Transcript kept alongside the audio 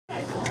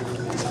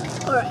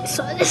Alright,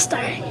 so let's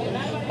start.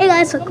 Hey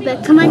guys, welcome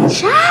back to my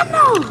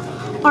channel.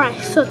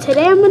 Alright, so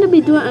today I'm going to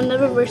be doing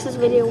another versus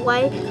video.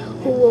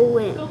 Who will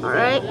win,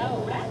 alright?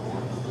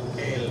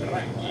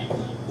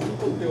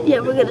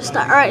 Yeah, we're going to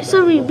start. Alright,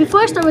 so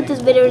before I start with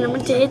this video, remember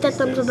to hit that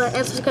thumbs up button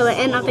and subscribe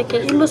and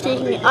notification bell so you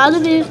can get all the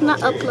videos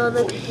not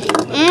uploaded.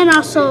 And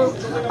also,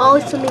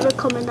 always to leave a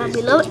comment down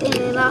below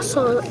and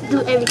also do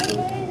everything.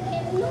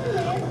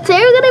 Today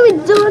we're going to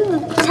be doing the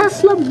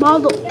Tesla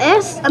Model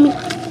S,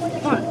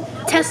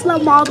 Tesla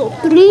Model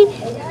 3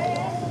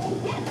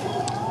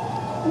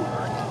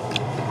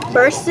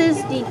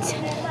 versus the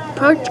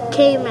PORSCHE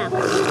CAYMAN.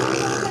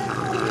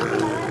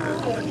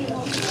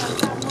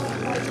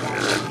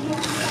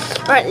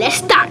 Alright, let's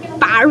start.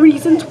 5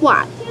 reasons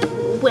why.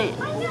 Win.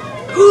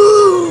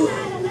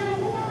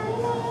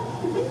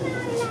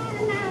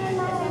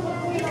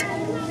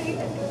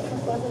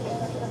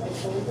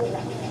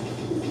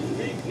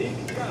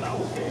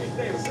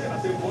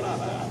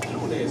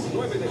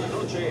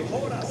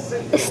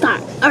 Let's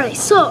start. Alright,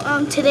 so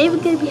today we're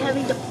going to be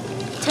having the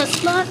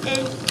Tesla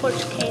and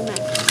PORSCHE CAYMAN.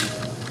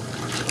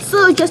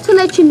 So just to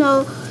let you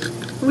know,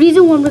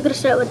 reason one, we're going to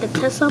start with the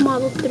Tesla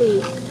Model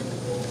 3.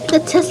 The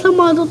Tesla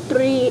Model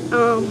 3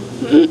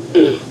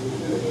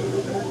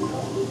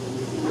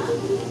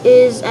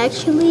 is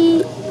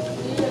actually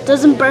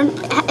doesn't burn,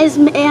 is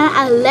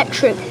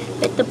electric,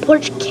 but the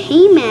PORSCHE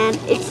CAYMAN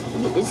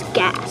is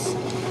gas.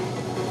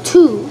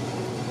 2,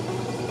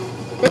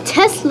 the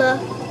Tesla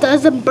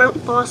doesn't burn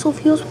fossil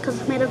fuels because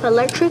it's made of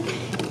electric,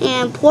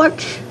 and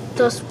PORSCHE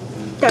does.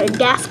 The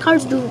gas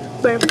cars do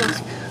burn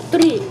fast.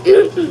 3.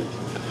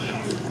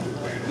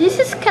 This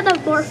is kind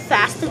of more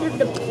faster than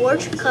the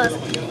PORSCHE because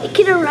it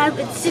can arrive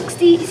in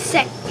 60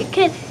 seconds. It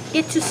can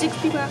get to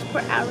 60 miles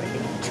per hour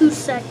in 2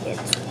 seconds.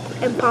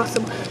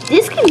 Impossible.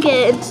 This can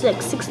get into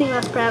like 60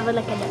 miles per hour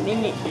like in a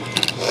minute.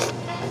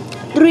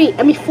 3.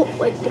 I mean 4.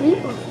 Wait, 3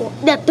 or 4?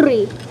 Yeah,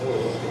 3.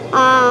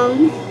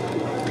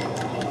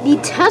 The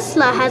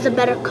Tesla has a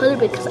better color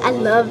because I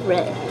love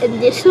red,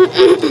 and this one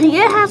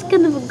yeah, it has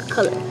kind of a good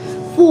color.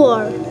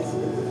 4.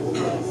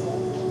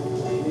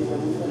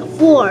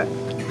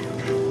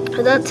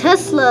 The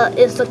Tesla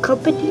is the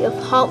company of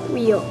Hot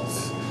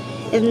Wheels,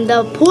 and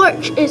the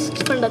PORSCHE is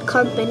from the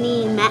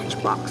company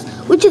Matchbox.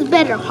 Which is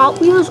better,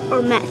 Hot Wheels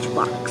or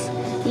Matchbox?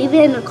 Leave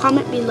it in the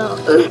comment below.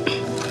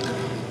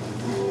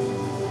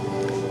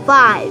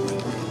 5.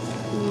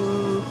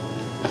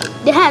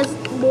 It has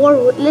more.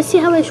 Let's see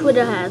how much wood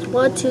it has.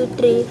 1, 2,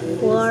 3,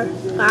 4,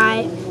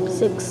 5,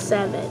 6,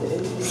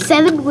 7.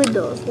 7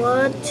 windows.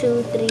 1,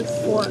 2, 3,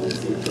 4.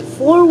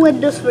 4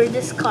 windows for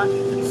this car.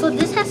 So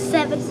this has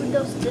 7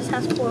 windows. This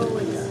has 4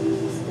 windows.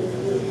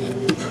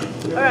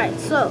 Alright,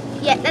 so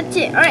yeah, that's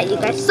it. Alright, you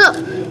guys. So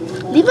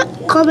leave a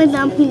comment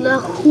down below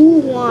who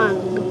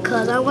won,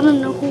 because I want to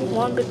know who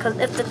won. Because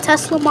if the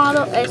Tesla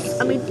Model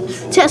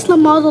Tesla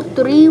Model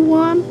 3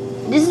 won,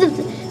 this is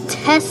the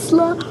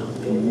Tesla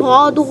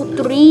Model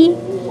 3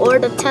 or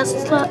the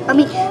Tesla. I'm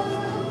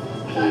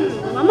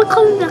gonna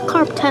call that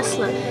car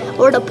Tesla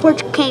or the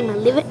PORSCHE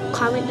CAYMAN. Leave it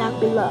comment down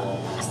below.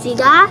 See you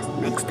guys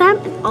next time,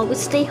 and always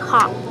stay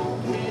hot.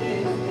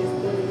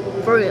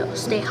 For real,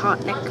 stay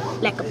hot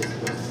like a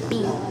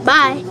bee.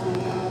 Bye.